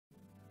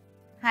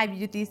Hi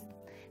Beauties!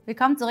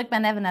 Willkommen zurück bei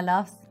Nevena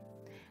Loves.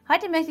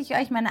 Heute möchte ich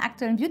euch meine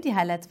aktuellen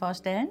Beauty-Highlights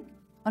vorstellen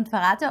und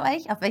verrate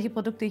euch, auf welche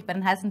Produkte ich bei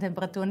den heißen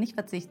Temperaturen nicht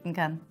verzichten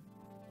kann.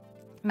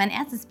 Mein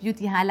erstes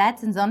Beauty-Highlight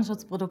sind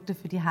Sonnenschutzprodukte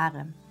für die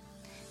Haare.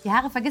 Die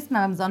Haare vergisst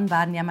man beim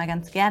Sonnenbaden ja mal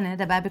ganz gerne,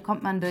 dabei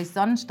bekommt man durch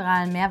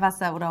Sonnenstrahlen,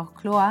 Meerwasser oder auch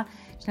Chlor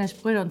schnell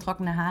spröde und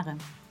trockene Haare.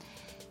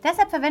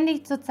 Deshalb verwende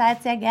ich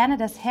zurzeit sehr gerne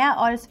das Hair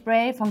Oil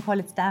Spray von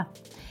Auxst.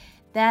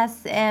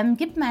 Das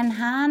gibt meinen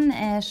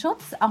Haaren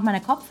Schutz, auch meiner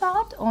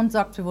Kopfhaut, und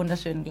sorgt für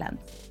wunderschönen Glanz.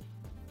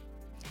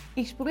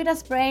 Ich sprühe das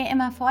Spray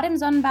immer vor dem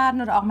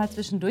Sonnenbaden oder auch mal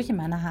zwischendurch in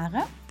meine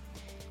Haare.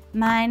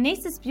 Mein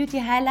nächstes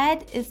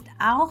Beauty-Highlight ist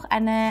auch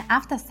eine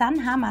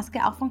After-Sun-Haarmaske,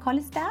 auch von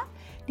Auxst.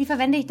 Die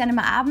verwende ich dann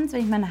immer abends,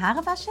 wenn ich meine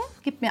Haare wasche.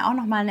 Gibt mir auch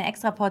nochmal eine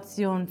extra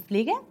Portion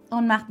Pflege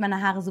und macht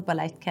meine Haare super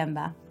leicht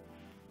kämmbar.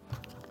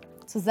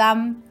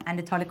 Zusammen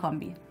eine tolle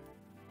Kombi.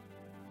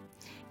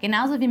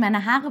 Genauso wie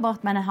meine Haare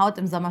braucht meine Haut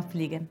im Sommer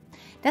Pflege.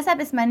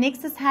 Deshalb ist mein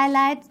nächstes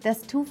Highlight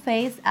das Too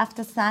Faced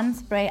After Sun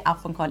Spray, auch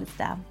von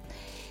Auxst.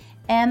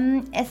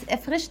 Es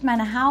erfrischt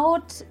meine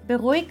Haut,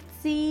 beruhigt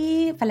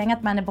sie,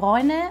 verlängert meine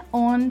Bräune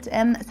und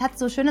es hat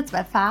so schöne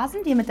zwei Phasen,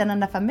 die ihr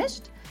miteinander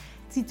vermischt.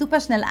 Zieht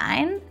super schnell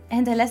ein,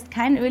 hinterlässt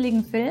keinen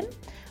öligen Film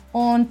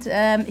und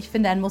ich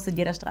finde ein Muss in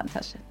jeder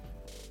Strandtasche.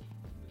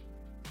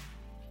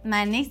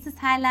 Mein nächstes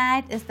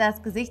Highlight ist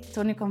das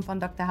Gesichtstonikum von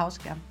Dr.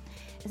 Hauschka.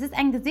 Es ist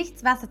ein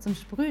Gesichtswasser zum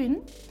Sprühen.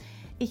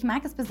 Ich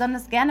mag es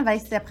besonders gerne, weil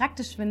ich es sehr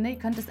praktisch finde. Ihr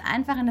könnt es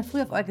einfach in der Früh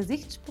auf euer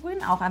Gesicht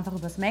sprühen, auch einfach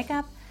übers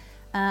Make-up,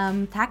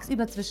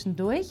 tagsüber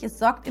zwischendurch. Es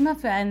sorgt immer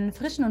für einen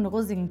frischen und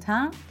rosigen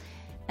Teint,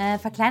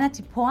 verkleinert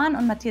die Poren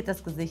und mattiert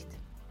das Gesicht.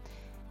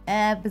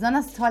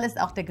 Besonders toll ist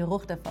auch der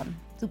Geruch davon,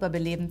 super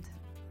belebend.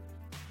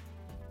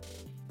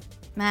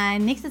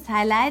 Mein nächstes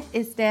Highlight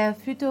ist der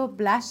Phyto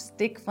Blush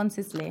Stick von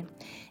Sisley.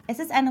 Es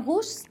ist ein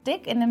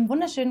Rouge-Stick in einem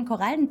wunderschönen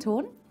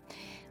Korallenton.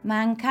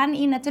 Man kann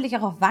ihn natürlich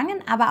auch auf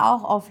Wangen, aber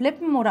auch auf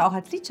Lippen oder auch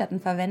als Lidschatten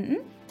verwenden.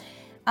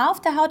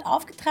 Auf der Haut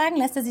aufgetragen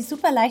lässt er sich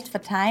super leicht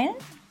verteilen.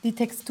 Die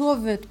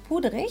Textur wird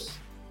pudrig.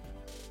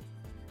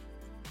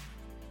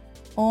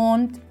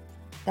 Und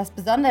das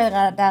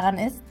Besondere daran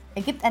ist,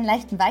 er gibt einen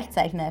leichten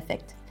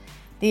Weichzeichner-Effekt,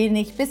 den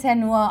ich bisher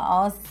nur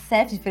aus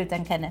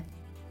Selfie-Filtern kenne.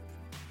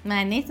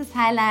 Mein nächstes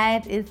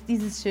Highlight ist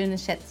dieses schöne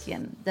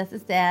Schätzchen. Das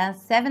ist der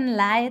 7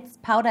 Lights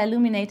Powder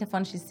Illuminator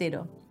von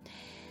Shiseido.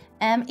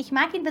 Ich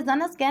mag ihn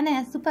besonders gerne,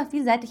 er ist super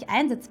vielseitig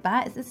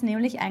einsetzbar. Es ist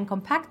nämlich ein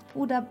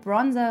Kompaktpuder,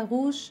 Bronzer,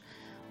 Rouge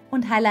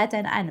und Highlighter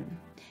in einem.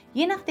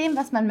 Je nachdem,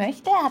 was man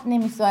möchte, er hat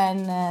nämlich so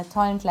einen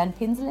tollen kleinen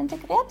Pinsel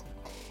integriert.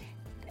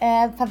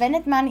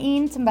 Verwendet man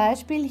ihn zum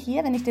Beispiel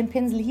hier, wenn ich den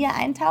Pinsel hier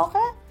eintauche,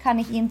 kann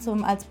ich ihn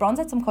als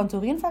Bronzer zum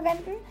Konturieren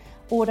verwenden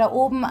oder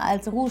oben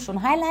als Rouge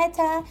und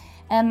Highlighter.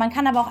 Man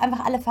kann aber auch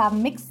einfach alle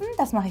Farben mixen,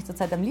 das mache ich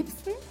zurzeit am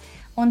liebsten.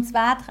 Und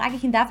zwar trage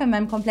ich ihn dafür in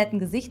meinem kompletten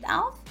Gesicht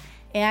auf.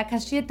 Er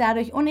kaschiert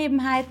dadurch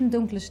Unebenheiten,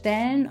 dunkle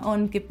Stellen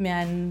und gibt mir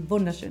ein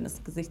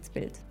wunderschönes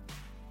Gesichtsbild.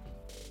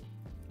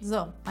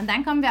 So, und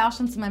dann kommen wir auch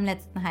schon zu meinem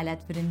letzten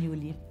Highlight für den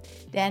Juli.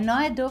 Der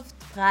neue Duft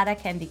Prada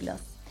Candy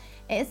Gloss.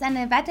 Er ist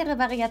eine weitere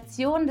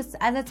Variation des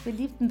allseits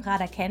beliebten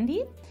Prada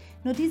Candy,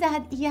 nur dieser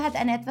hier hat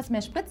eine etwas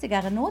mehr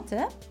spritzigere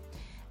Note.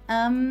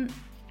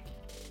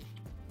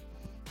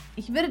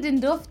 Ich würde den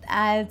Duft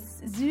als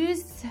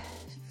süß,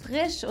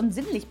 frisch und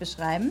sinnlich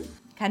beschreiben.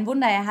 Kein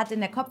Wunder, er hat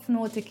in der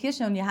Kopfnote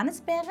Kirsche und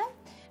Johannisbeere,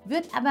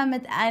 wird aber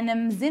mit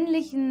einem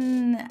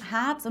sinnlichen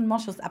Harz und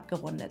Moschus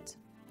abgerundet.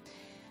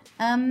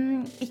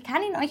 Ich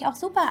kann ihn euch auch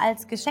super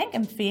als Geschenk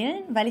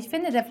empfehlen, weil ich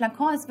finde, der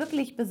Flakon ist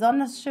wirklich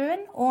besonders schön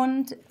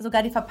und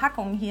sogar die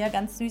Verpackung hier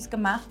ganz süß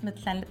gemacht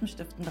mit kleinen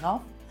Lippenstiften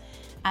drauf.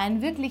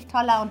 Ein wirklich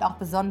toller und auch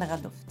besonderer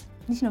Duft,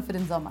 nicht nur für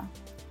den Sommer.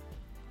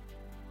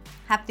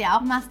 Habt ihr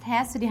auch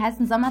Must-Haves für die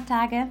heißen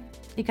Sommertage?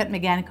 Ihr könnt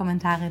mir gerne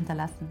Kommentare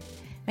hinterlassen.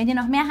 Wenn ihr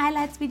noch mehr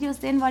Highlights-Videos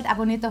sehen wollt,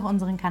 abonniert doch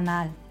unseren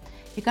Kanal.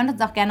 Ihr könnt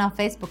uns auch gerne auf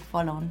Facebook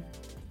followen.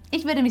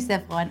 Ich würde mich sehr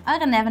freuen.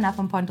 Eure Nevena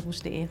von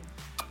point-rouge.de.